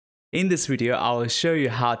In this video, I will show you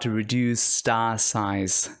how to reduce star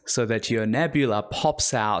size so that your nebula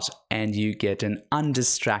pops out and you get an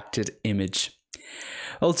undistracted image.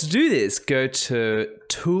 Well, to do this, go to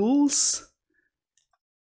Tools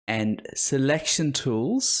and Selection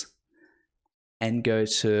Tools and go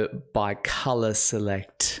to By Color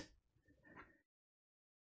Select.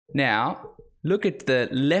 Now, look at the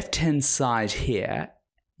left-hand side here.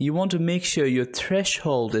 You want to make sure your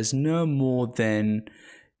threshold is no more than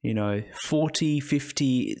 40,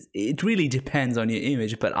 50, it really depends on your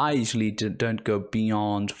image, but I usually don't go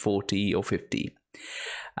beyond 40 or 50.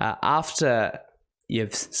 After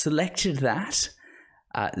you've selected that,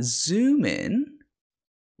 zoom in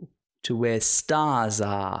to where stars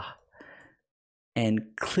are and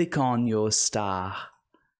click on your star.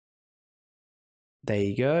 There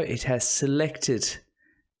you go, it has selected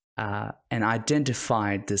and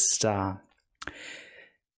identified the star.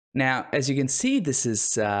 Now, as you can see, this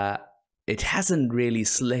is, it hasn't really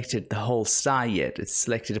selected the whole star yet. It's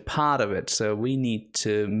selected a part of it. So we need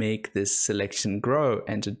to make this selection grow.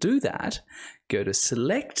 And to do that, go to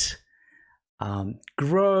Select,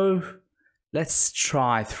 Grow. Let's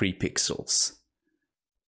try 3 pixels.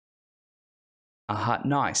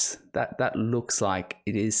 Nice. That looks like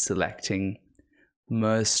it is selecting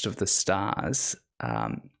most of the stars.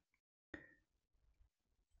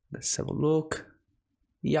 Let's have a look.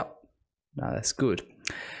 Yep, no, that's good.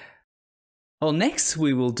 Well, next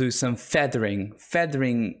we will do some feathering.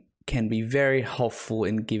 Feathering can be very helpful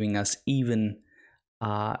in giving us even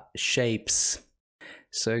shapes.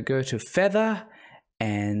 So go to Feather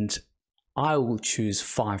and I will choose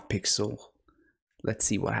 5 pixel. Let's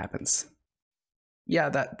see what happens. Yeah,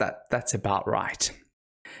 that's about right.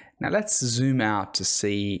 Now let's zoom out to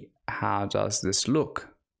see how does this look.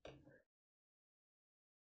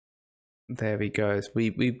 There we go.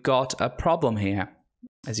 We've got a problem here.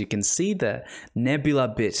 As you can see, the nebula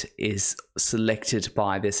bit is selected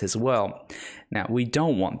by this as well. Now, we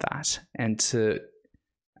don't want that. And to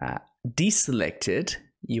deselect it,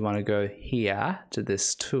 you want to go here to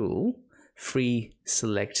this tool, Free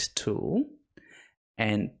Select tool,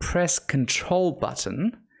 and press Control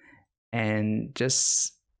button and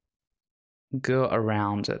just go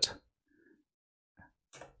around it.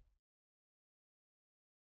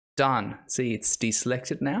 Done. See, it's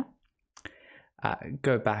deselected now.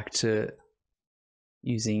 Go back to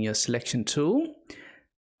using your selection tool.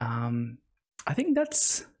 I think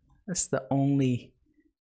that's the only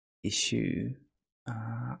issue.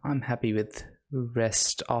 I'm happy with the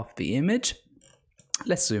rest of the image.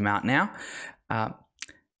 Let's zoom out now.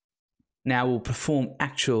 Now we'll perform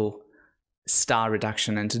actual star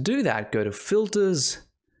reduction, and to do that, go to Filters,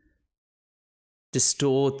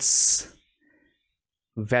 Distorts,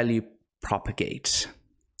 Value Propagate.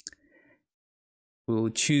 We'll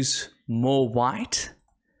choose more white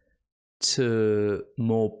to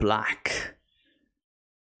more black.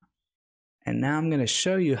 And now I'm going to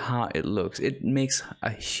show you how it looks. It makes a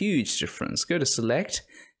huge difference. Go to Select,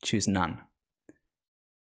 choose None.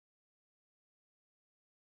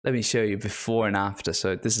 Let me show you before and after.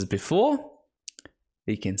 So this is before.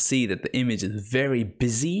 You can see that the image is very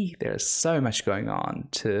busy. There's so much going on.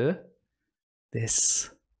 To this,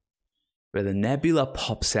 where the nebula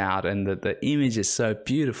pops out and the image is so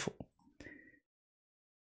beautiful.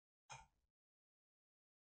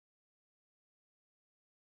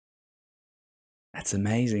 That's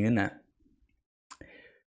amazing, isn't it?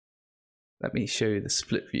 Let me show you the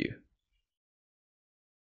split view.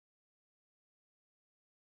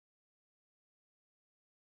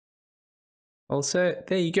 Also,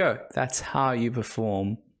 there you go. That's how you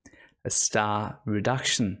perform a star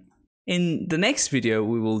reduction. In the next video,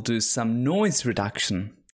 we will do some noise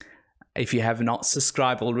reduction. If you have not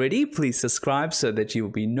subscribed already, please subscribe so that you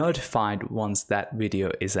will be notified once that video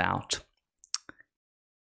is out.